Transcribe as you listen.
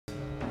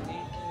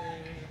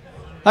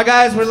Hi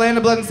guys, we're Land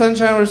of Blood and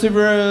Sunshine. We're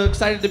super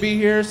excited to be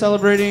here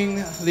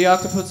celebrating the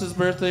Octopus's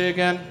birthday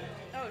again.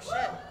 Oh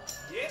shit.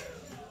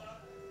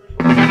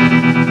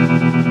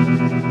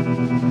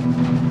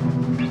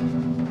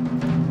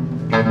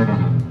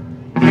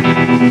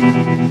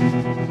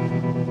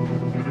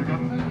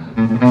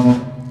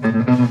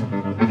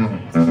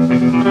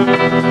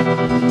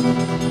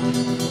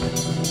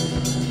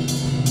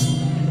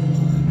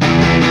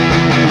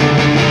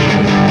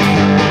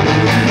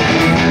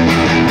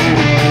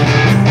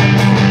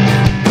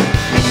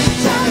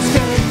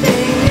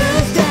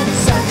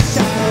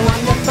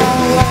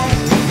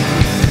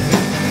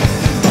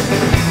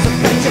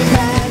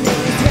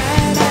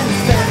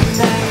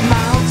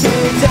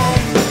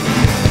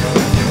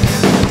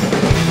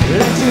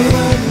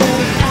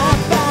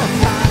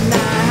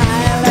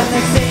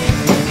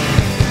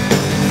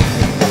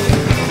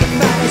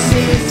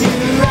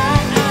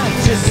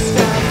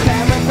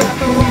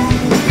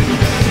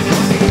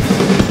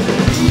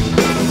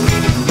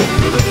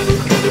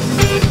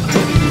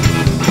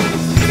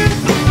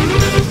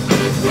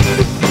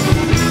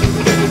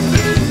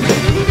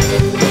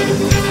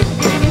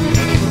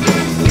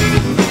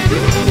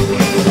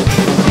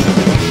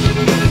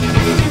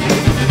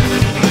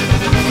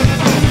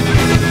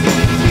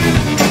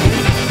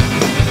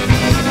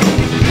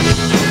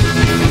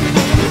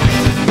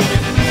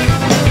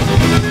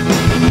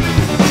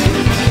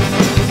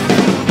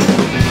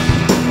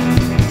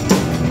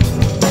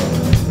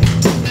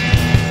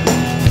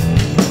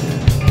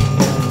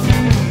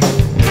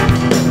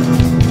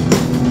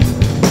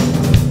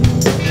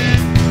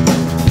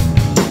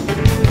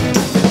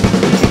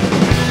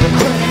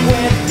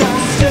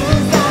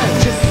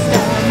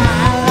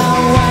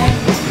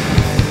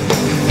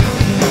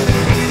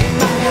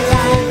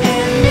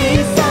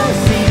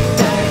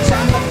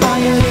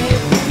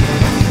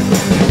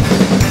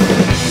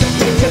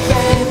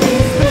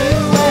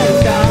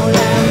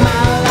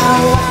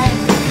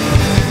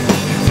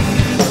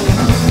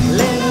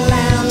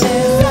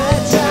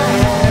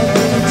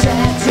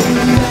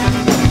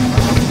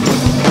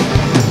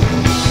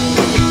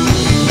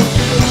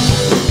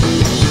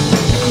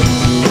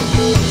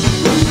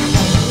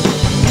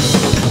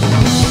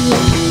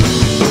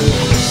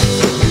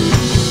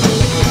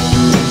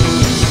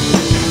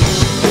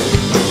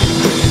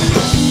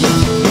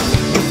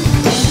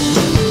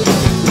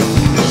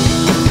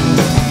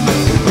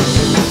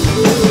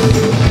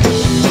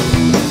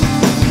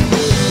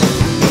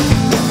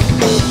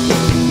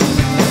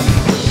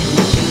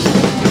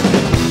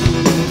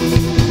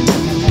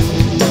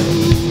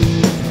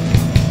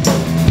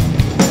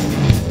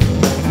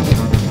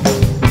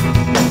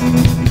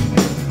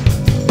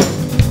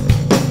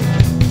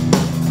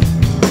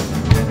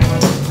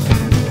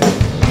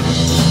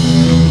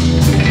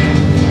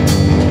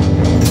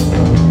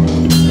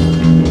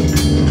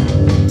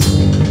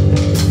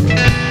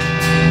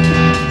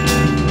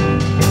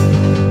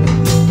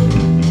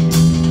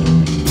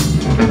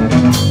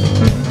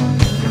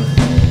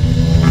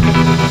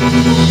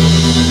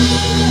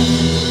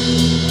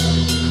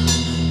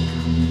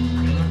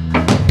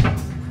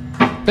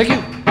 Thank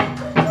you.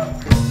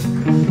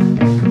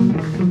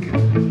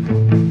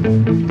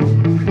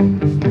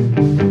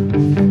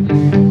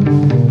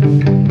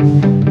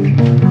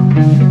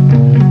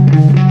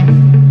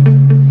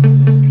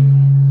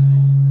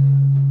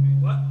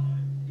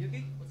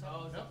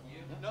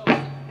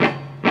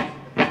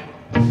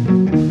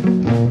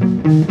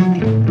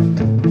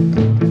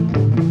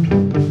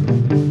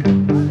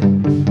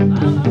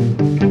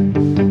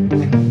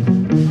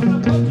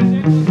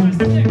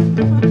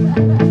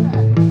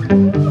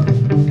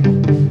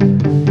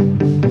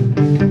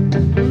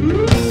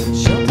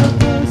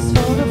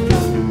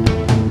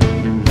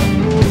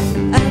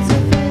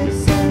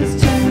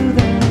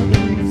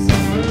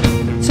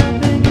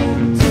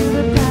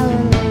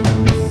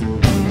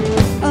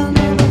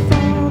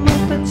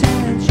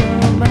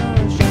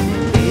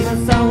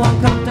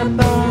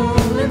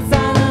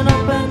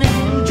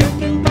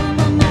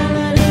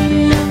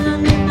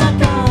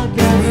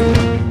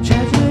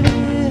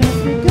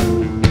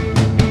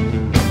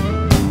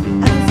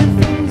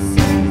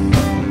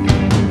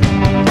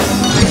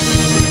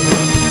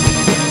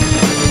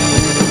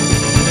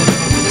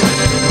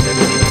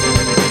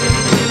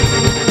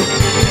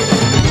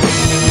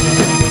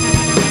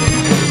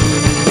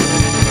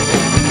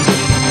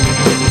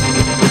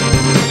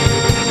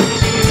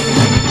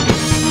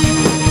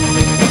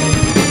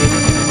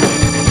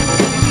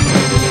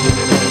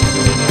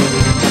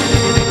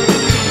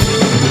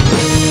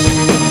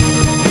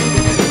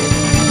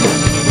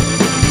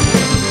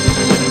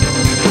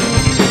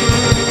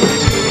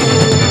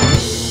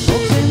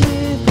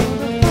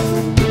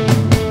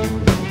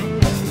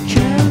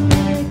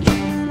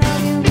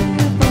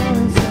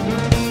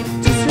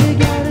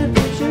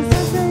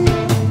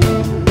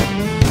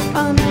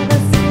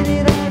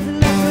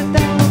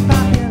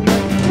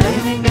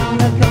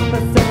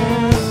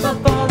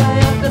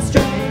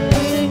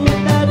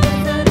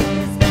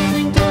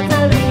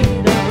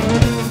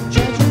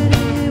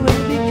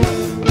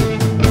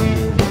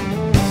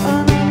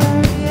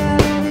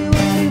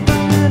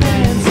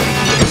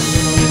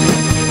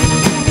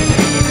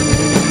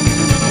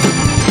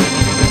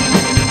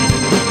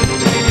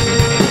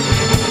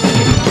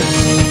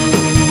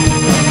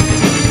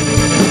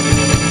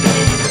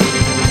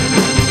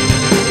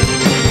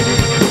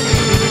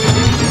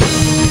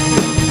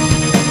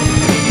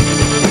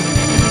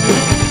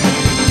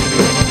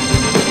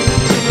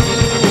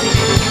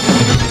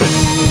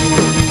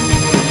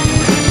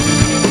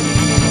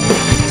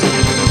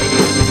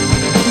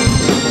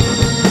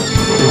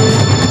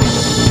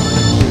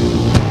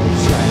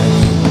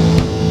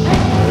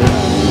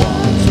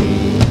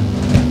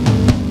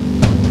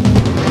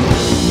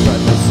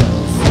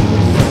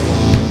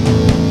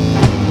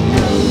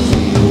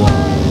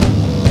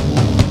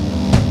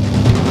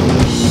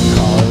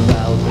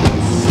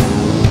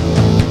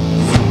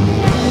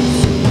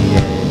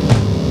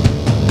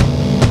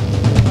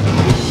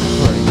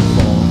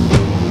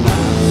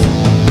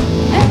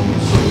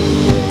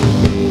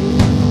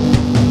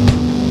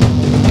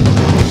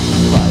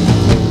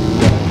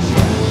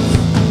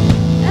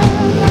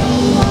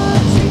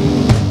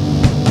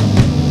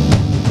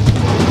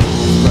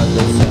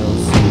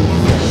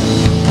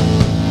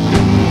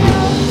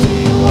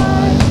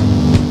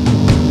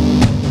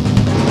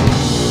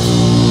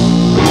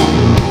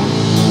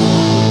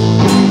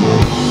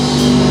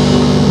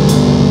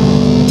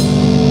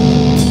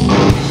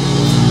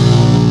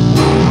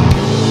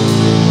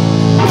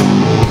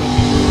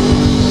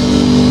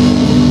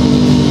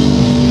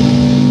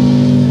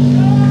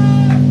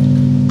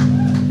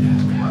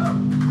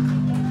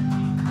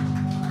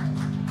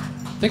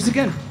 Thanks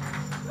again.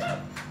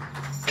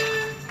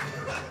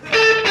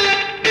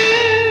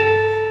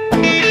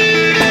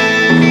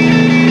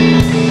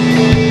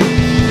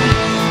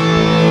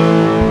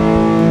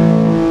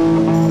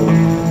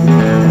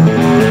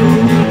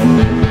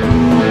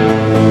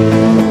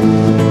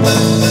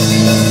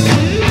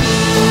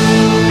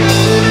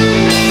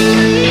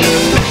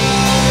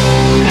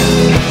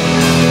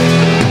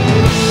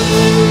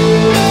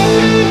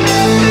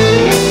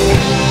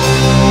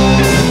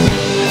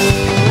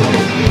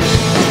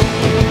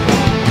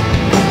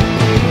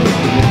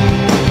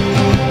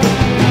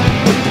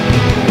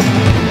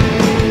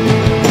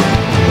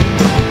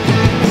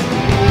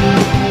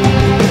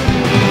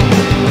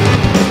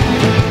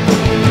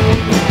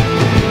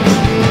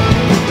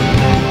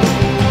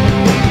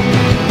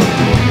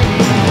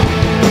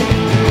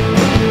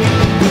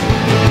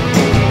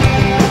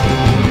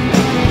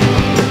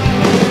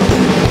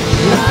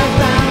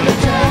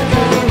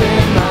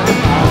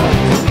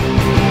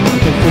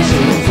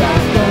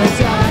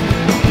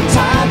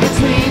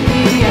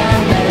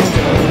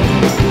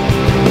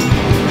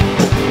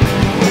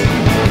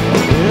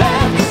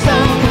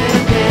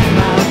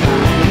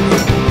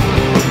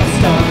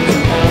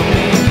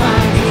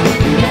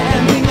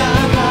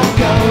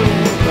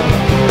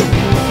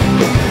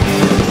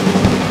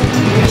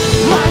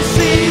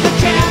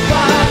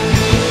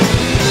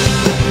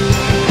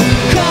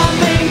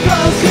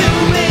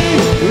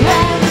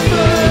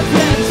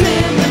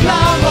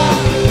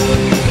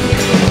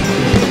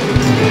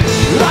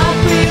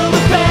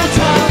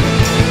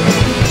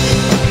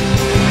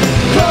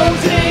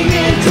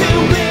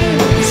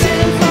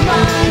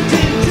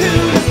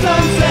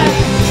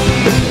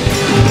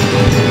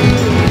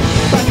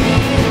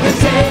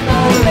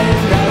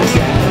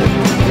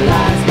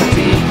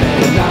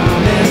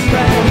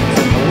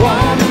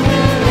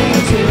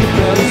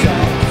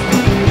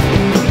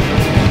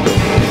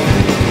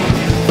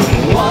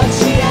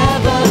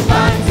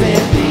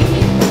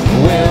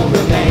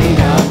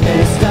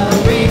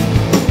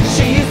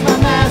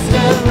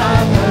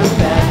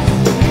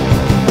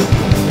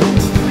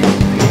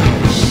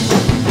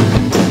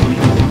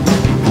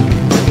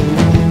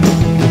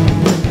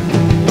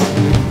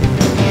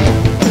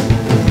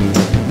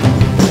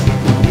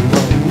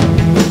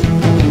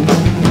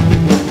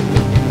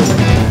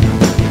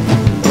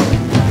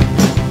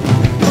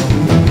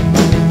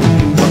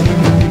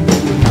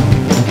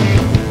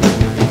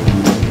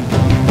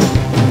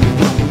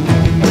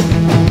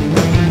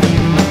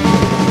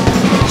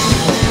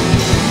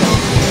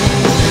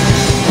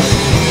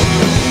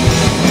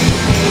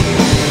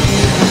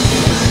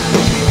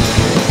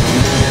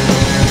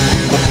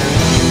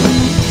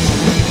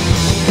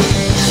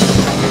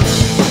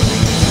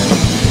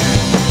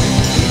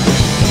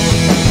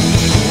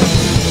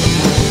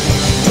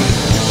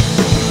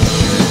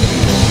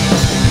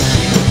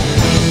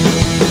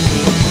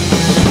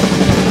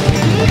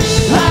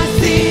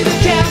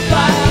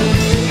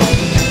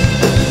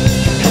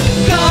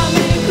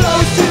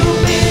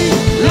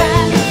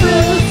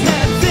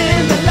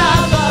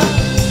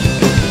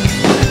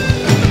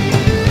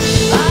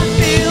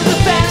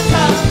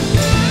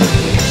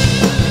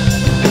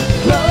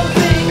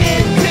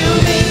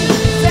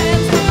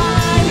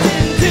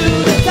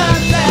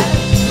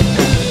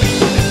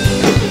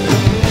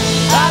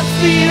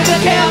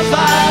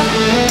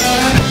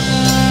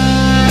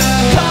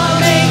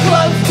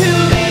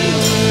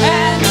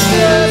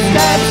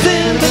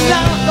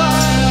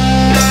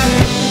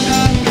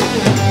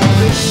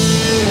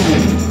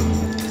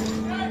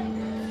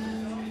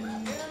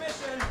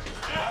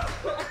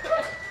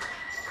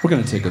 We're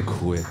gonna take a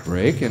quick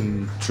break,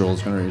 and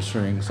Joel's gonna be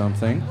sharing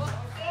something.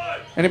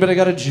 Anybody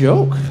got a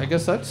joke? I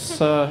guess that's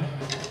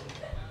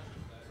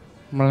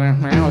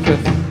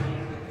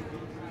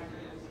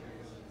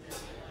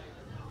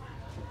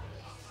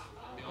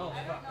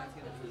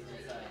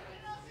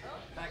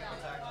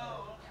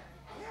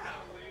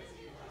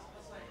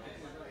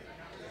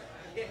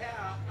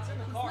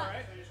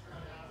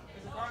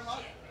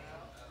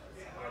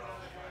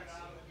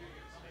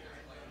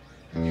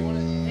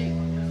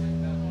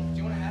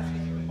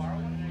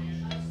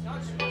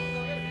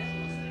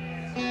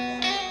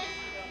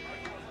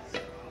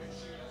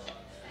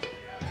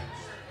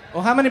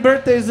Well, how many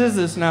birthdays is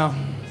this now?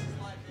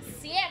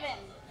 7.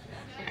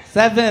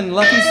 7,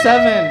 lucky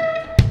 7.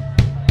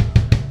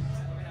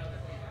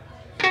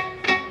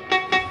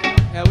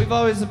 Yeah, we've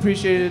always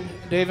appreciated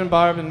Dave and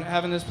Barb and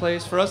having this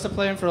place for us to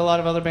play and for a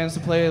lot of other bands to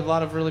play. A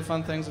lot of really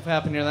fun things have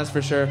happened here, that's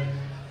for sure.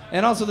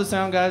 And also the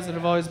sound guys that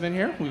have always been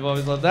here. We've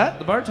always loved that.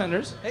 The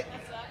bartenders. Hey,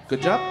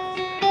 good job.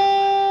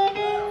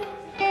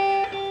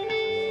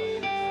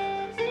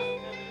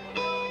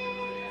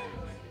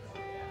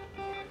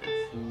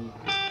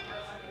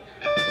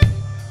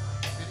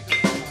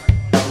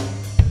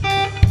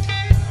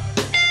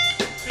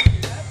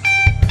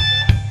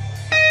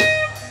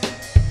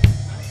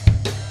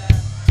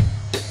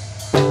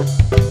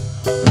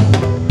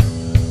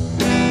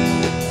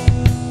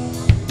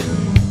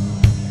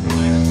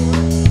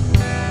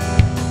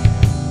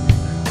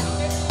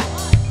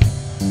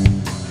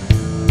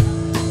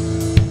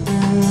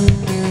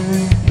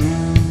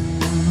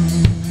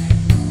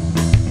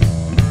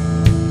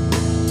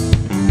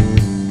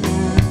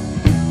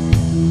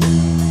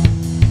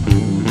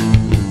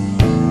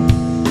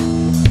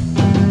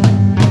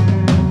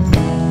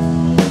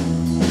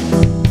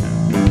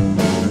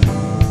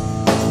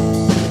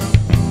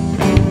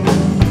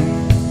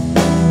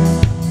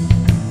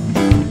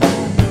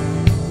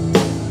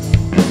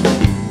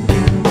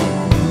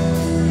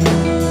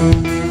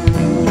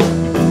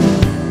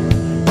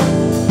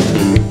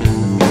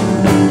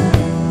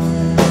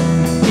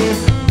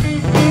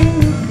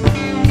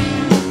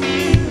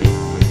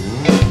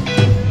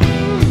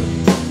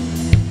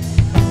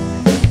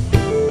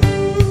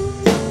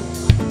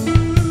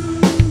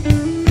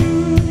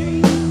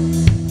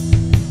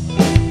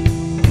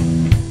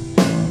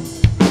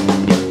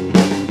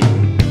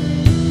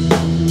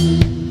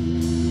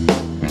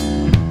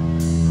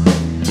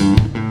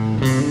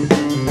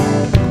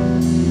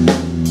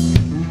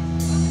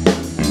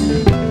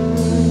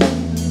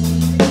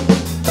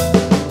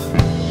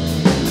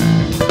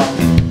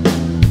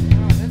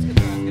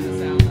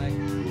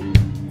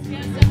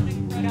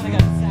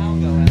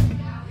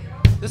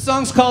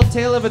 song's called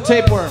Tale of a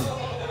Tapeworm.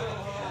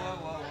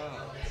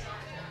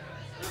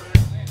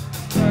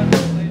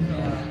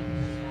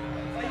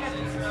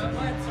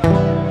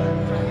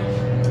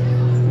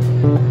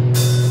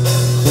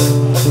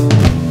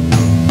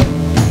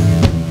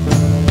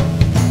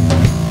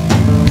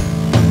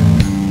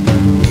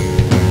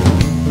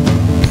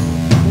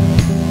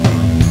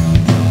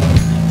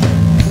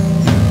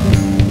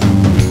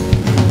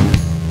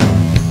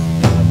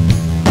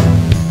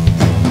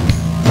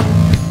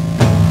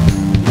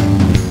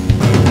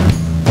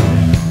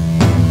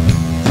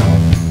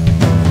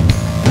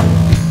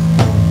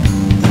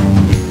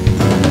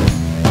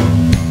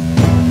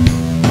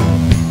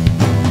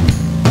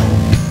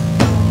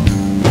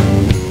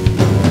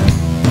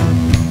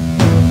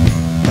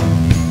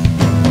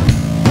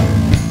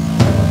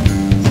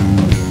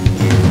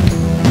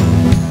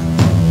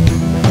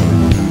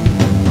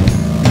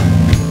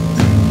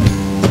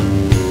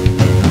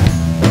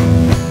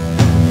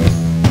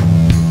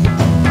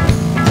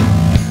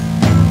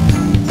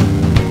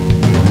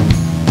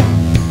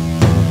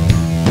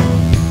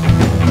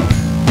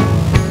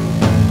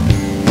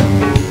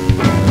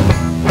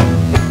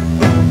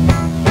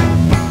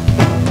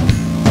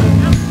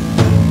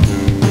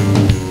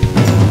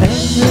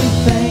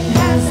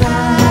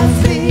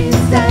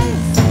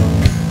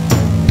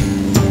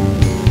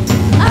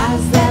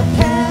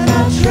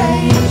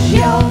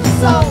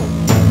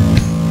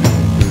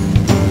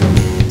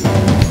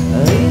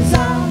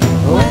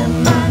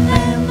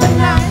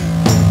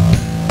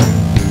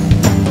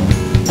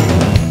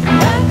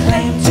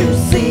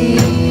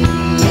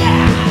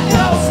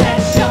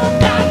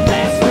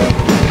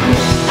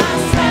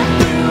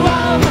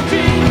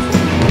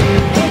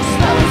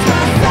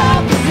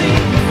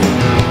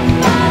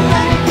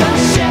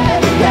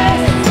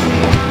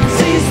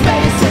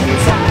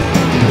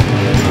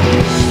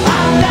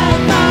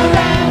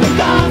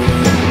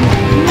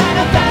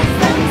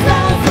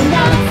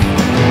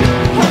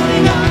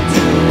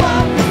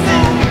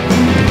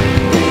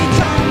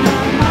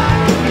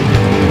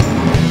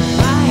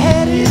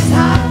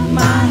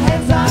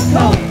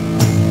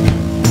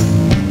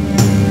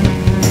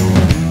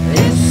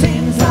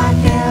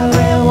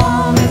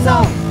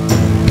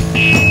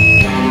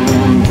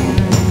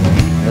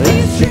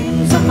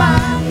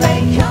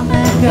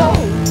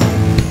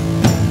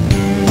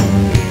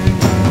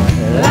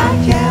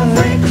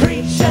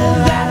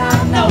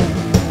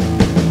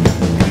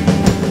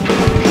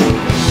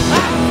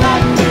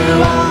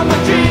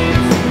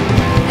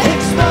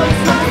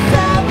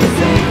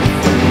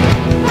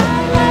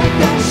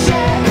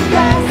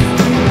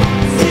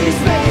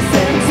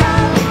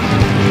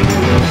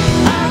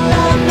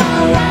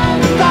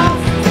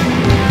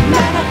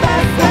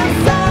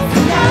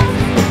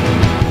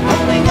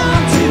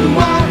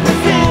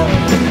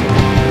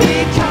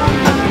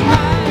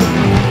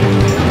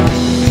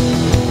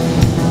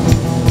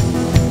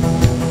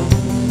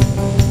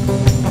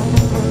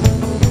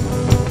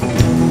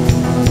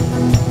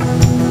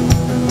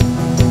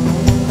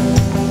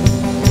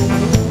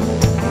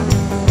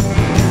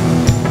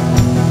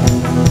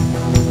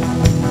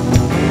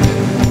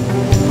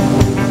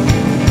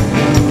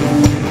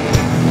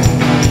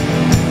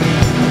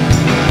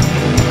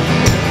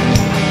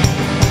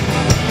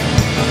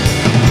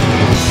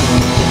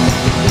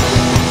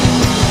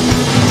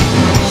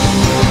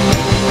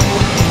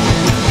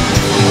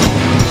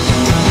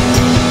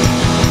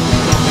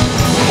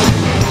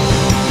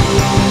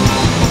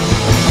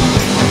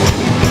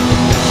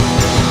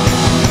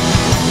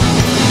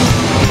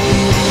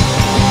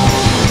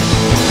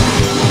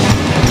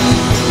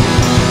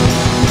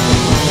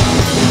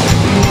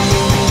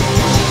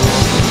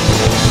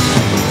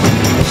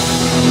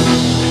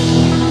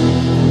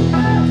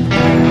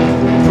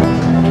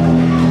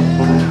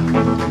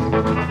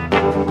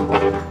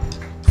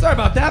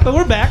 But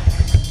we're back.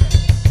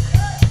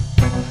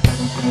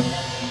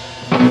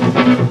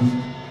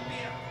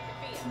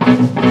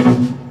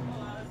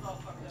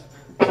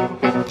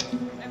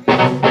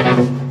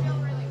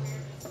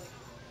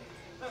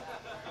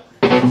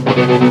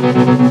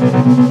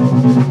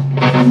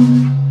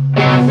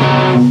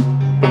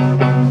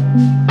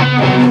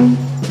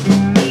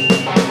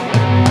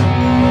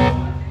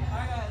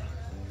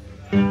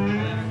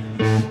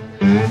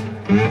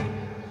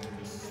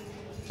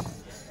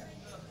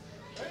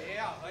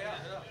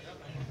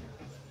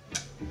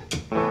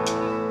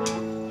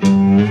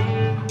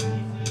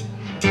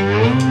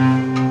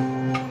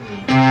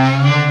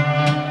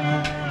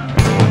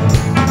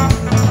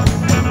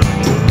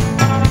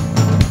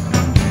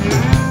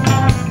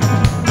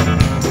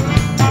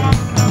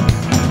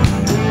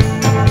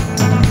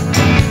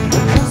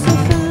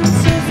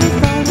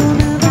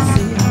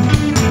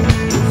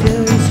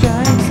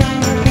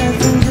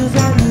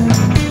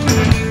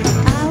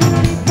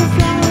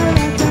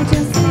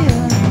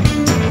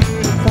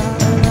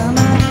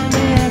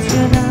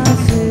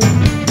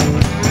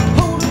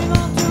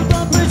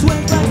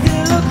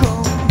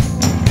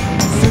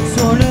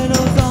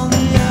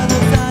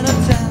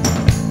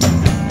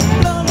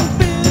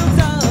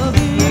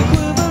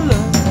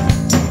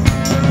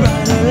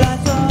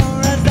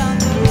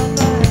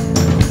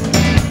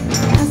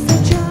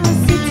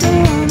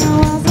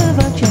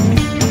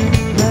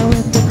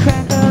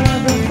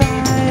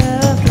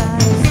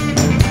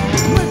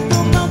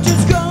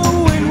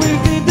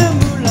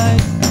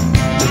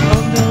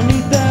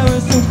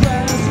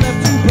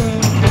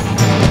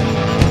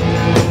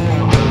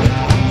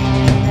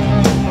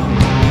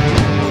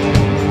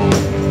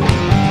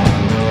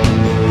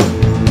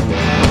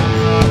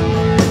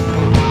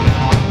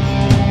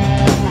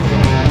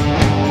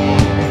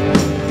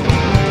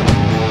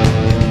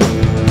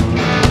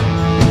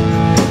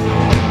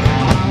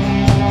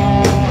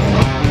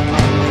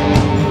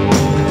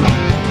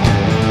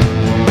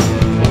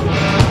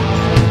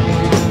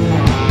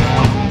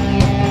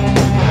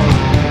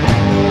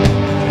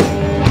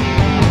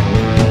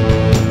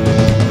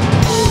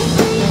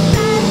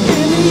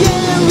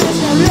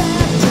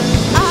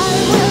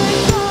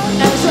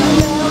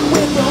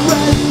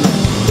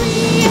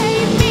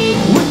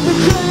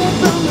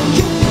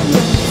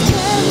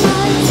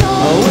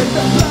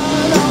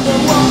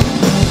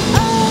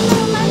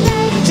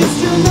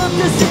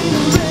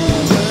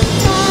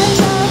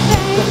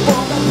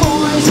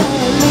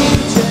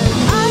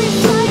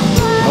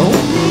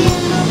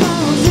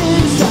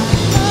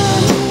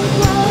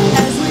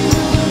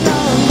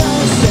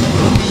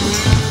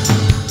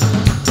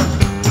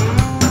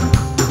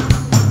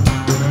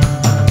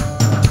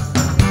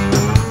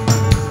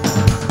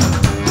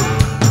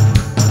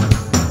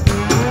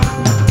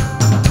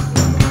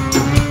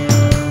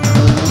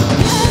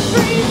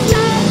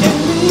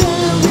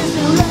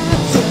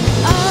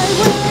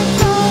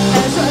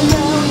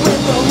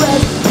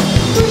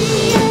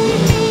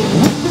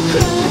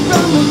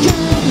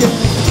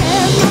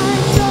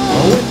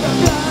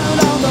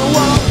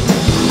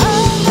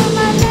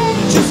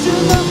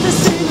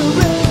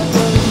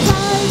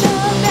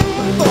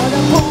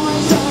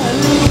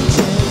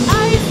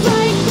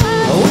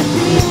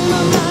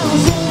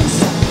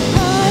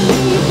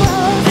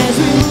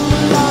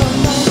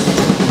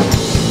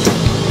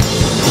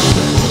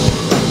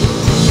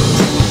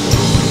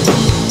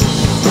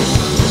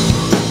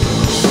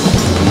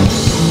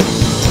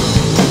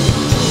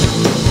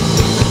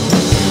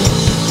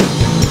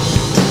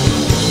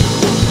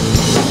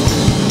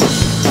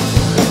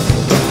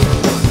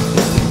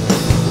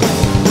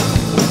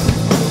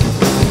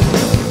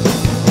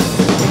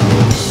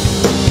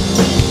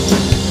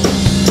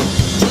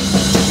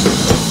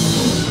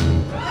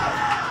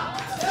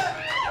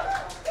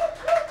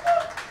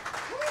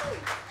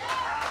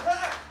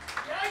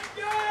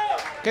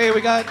 Okay, we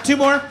got 2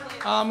 more.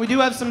 We do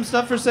have some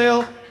stuff for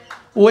sale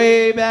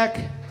way back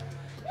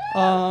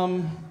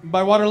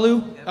by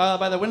Waterloo,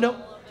 by the window.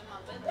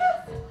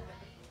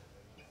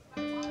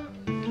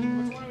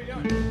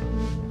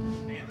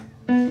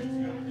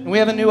 And we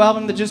have a new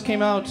album that just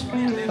came out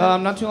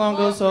not too long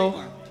ago,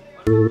 so.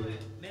 You're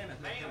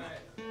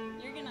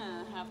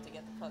gonna have to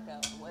get the fuck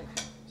out of the way.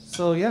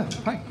 So yeah,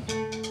 hi.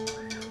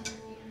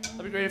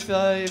 That'd be great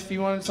if you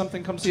wanted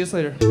something, come see us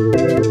later.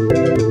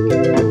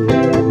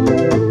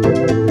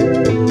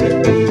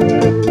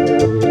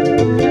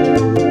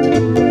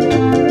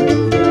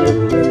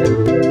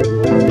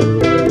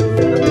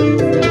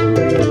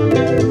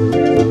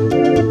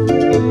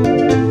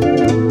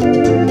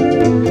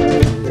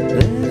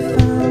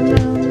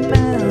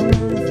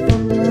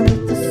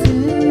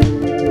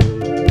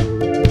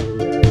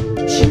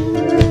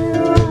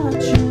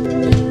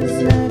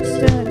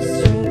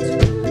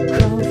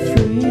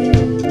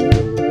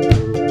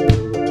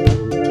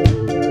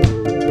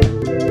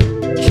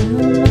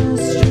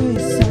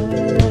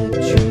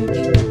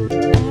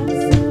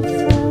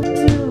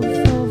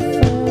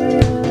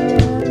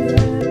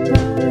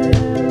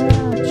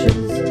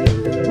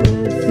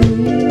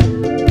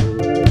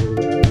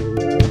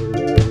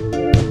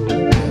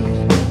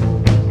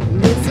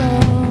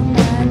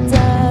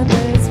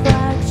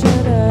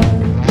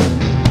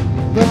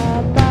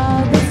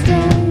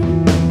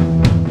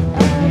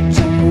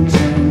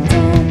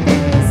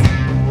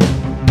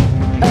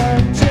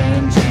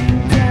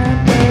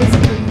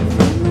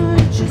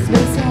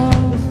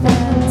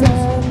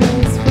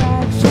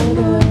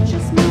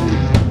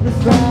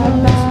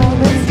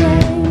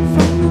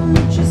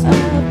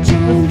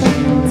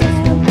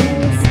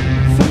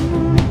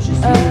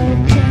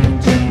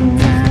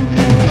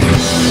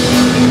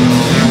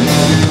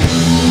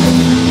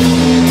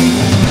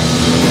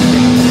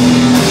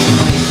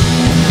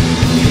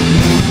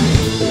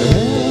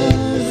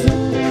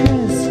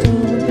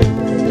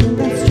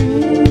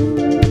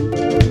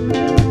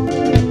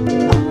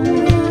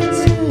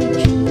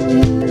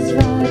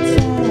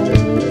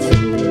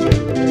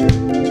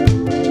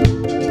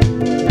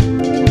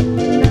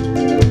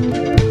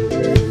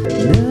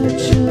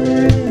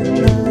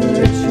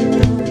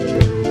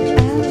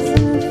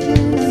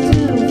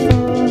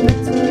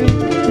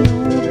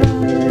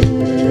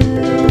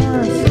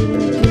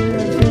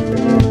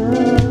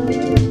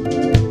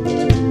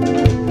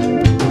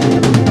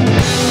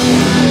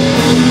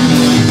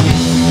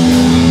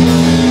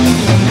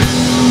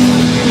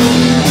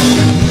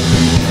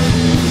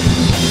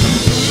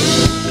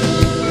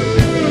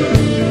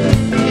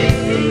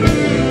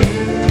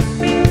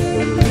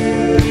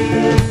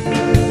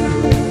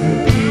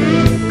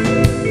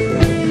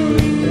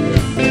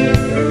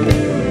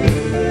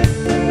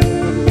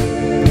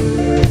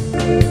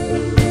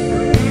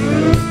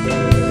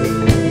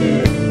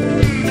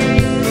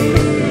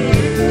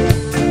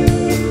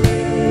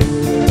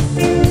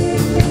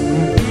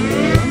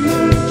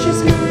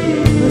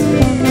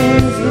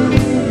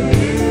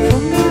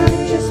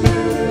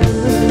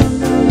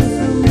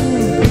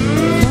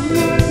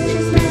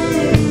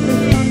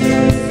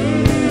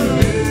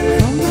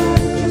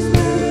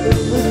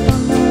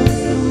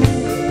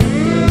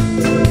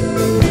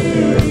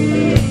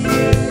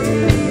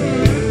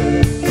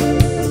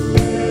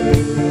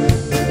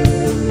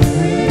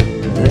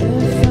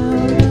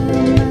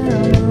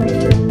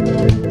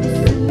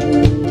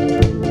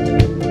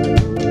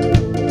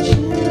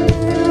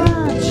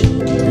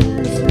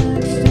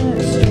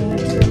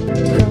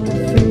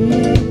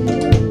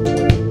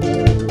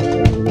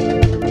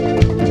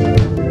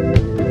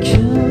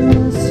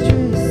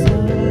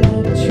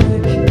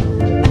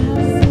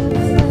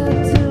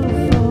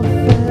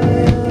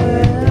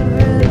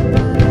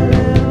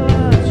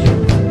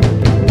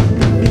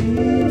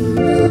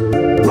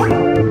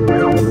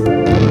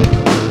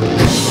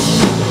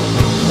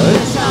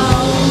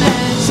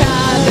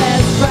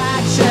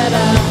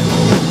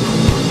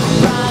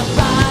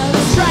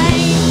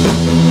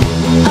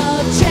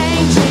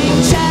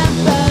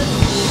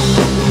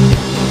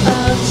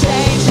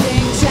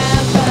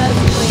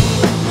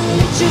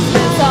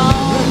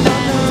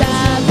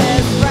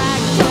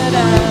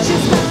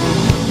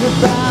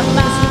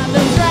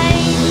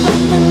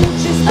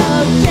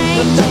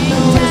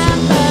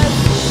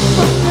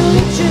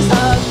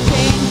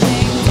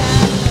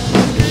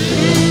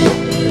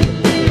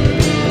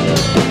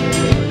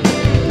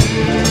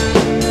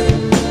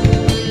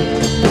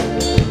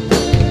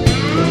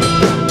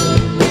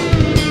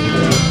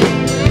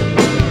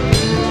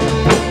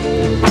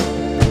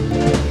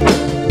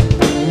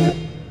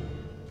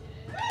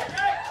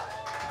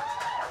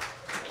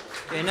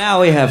 Okay,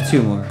 now we have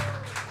 2 more. We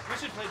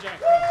should play Jack.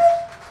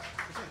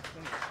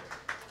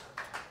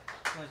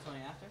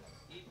 2020 after?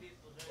 Eat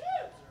peaceful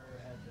Jack or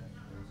add Jack?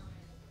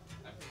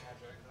 I think add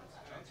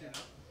Jack.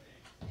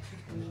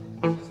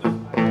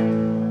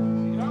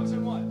 Economics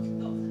and what?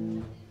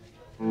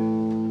 Oh,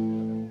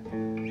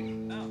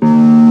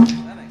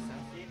 that makes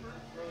sense. Keeper?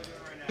 What are we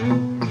doing right now?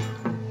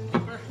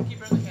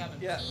 Keeper in the cabin.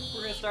 Yeah,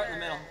 we're gonna start in the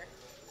middle.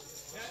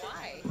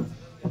 Why?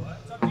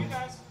 It's up to you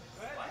guys.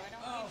 Why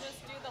don't we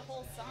just do the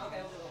whole song?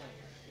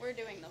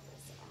 We're doing the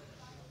whole song.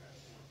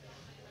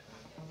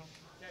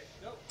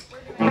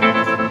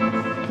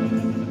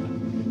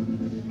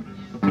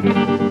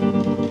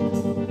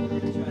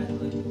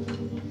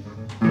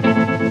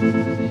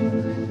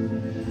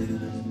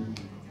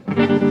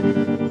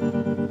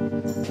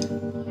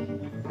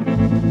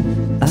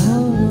 I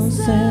will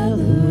sail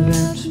a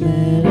ranch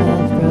made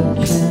of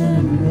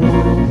broken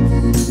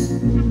walls.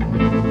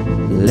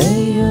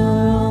 Lay your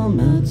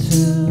armor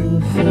to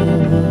feel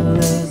the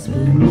waves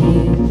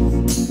beneath.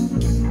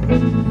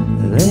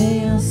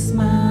 They are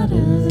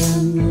smarter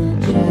than the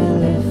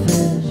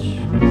jellyfish.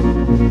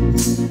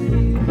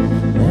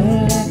 They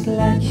act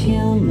like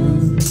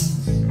humans.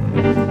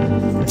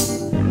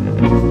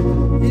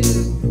 Is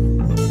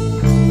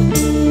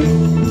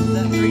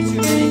that 3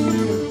 too many?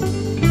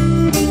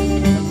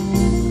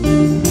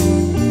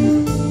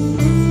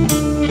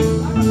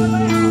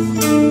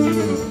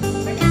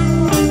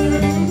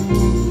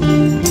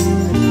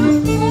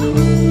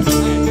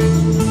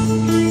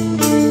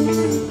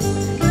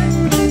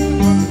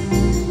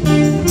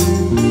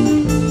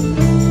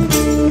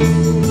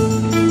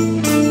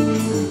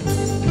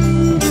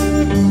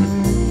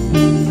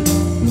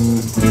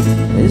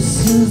 This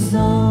is the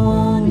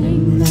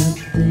warning that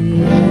the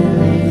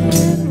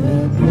alien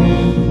will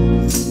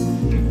bring.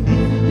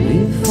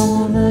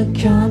 Before the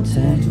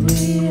contact,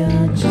 we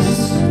are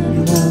just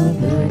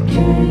another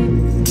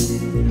king.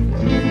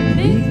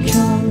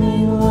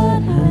 Becoming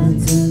what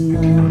hides in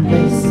the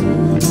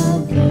basement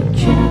of the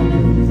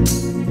cabin.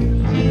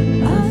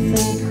 I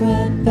think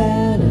we're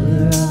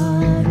better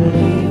off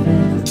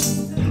leaving.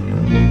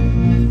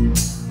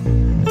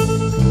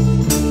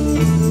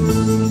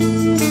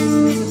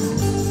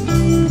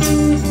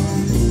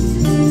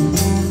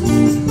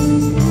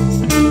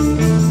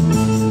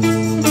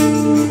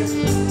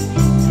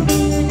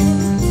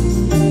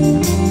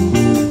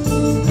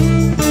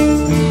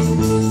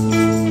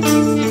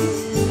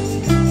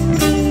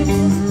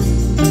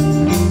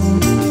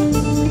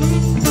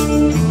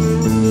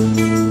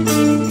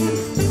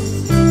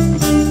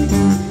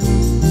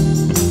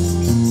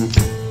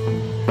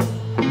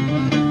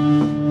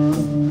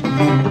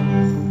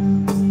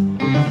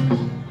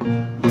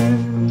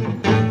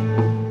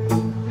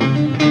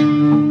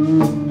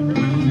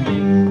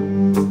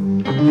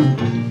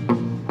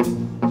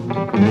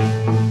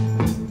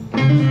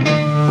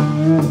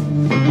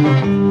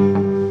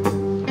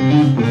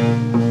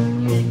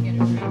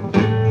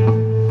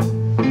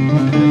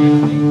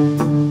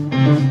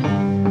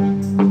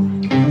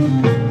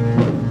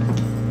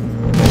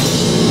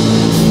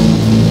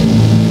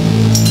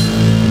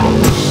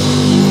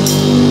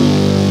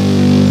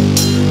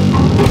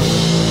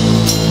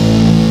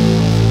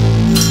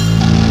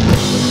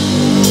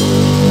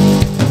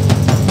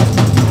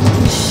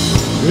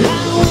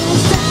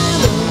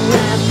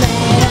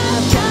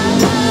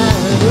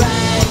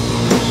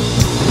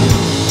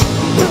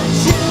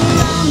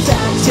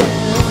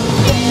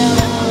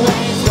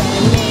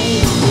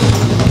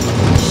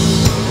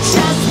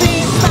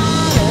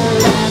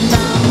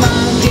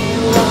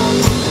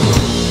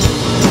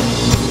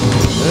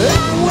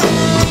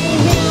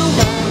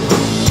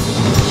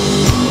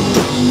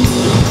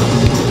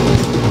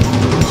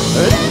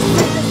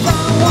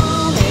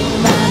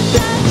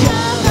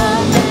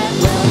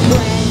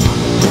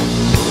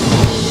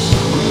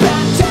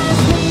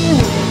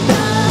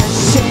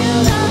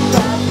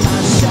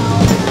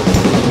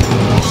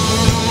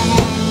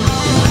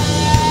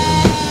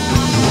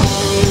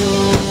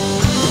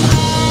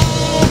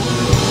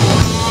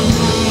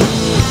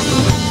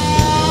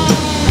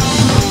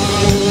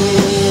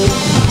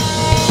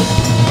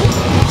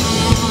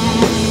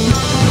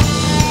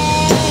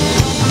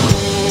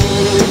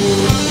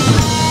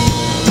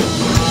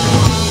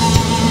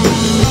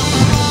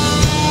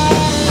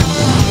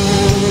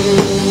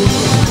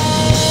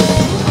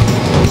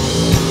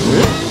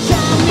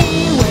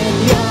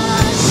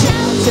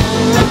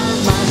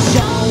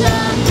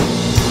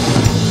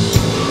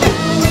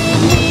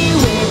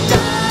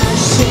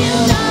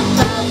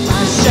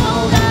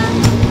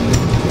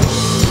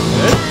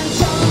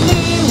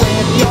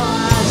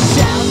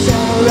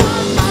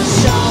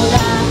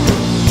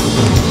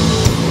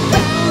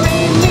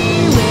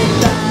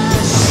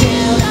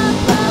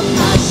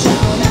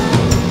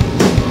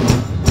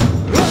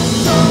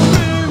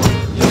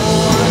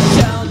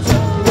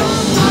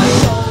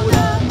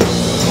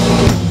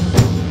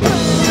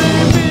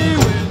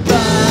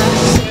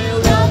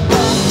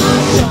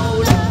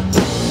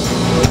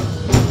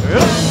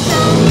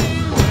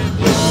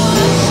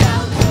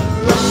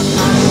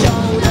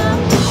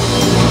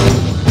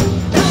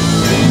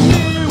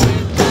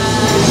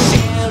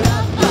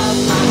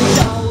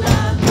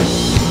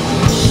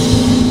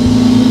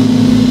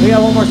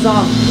 got one more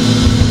song.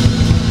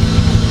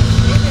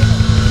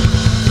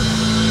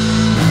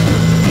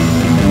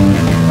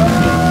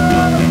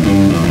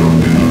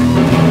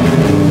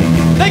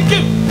 Thank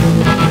you.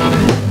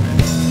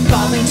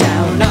 Falling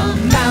down a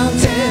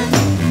mountain,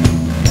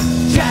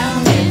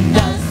 drowned in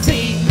the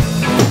sea.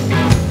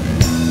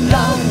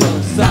 Love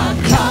wolves are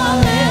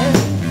calling,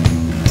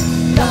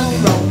 the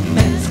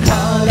Romans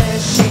call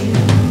it sheep.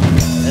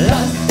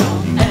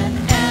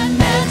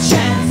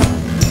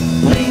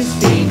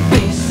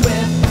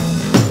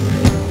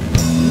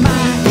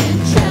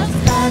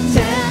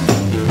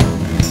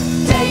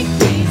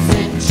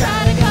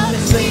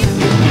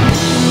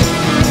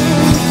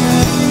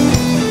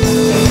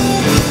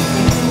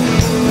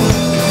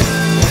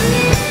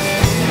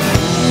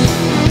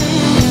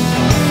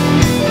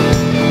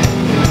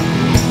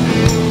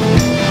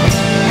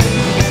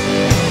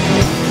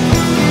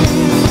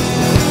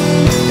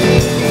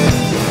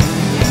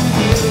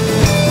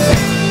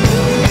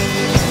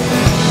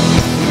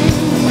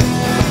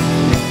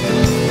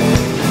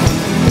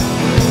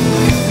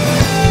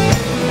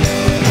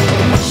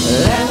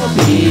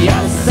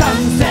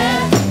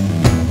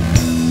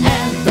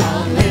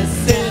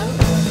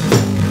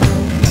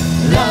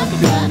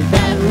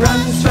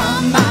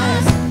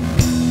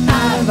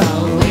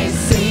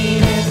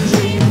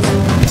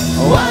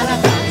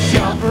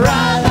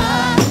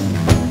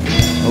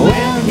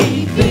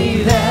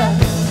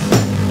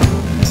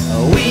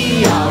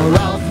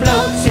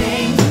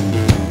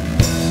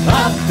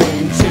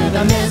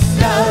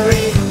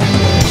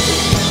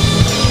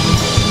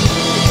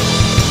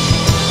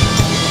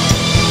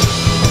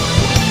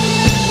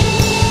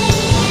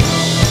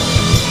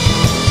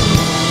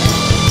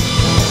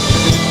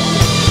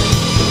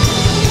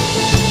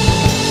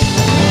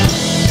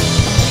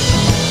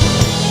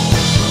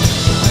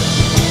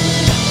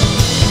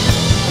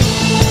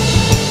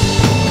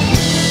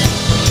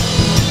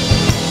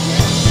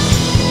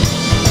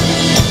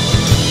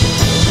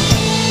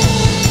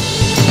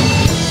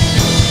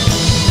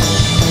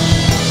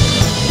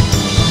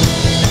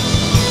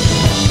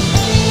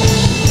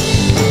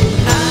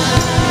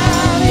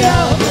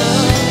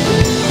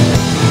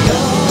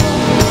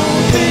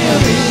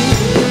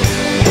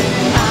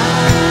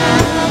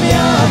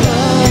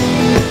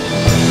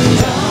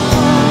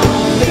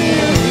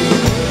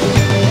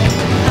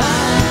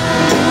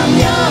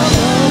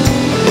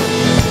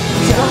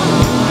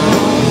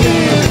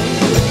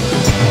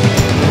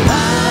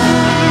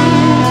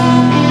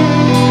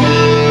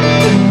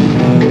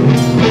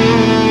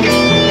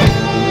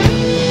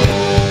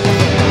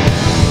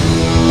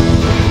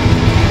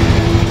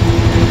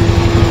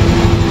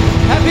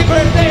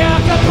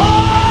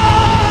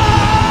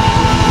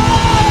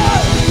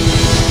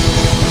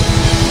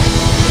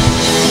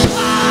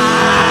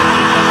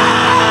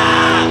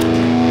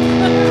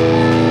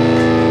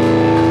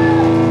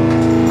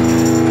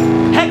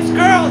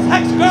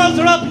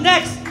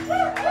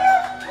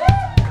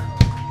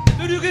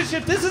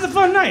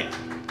 fun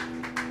night.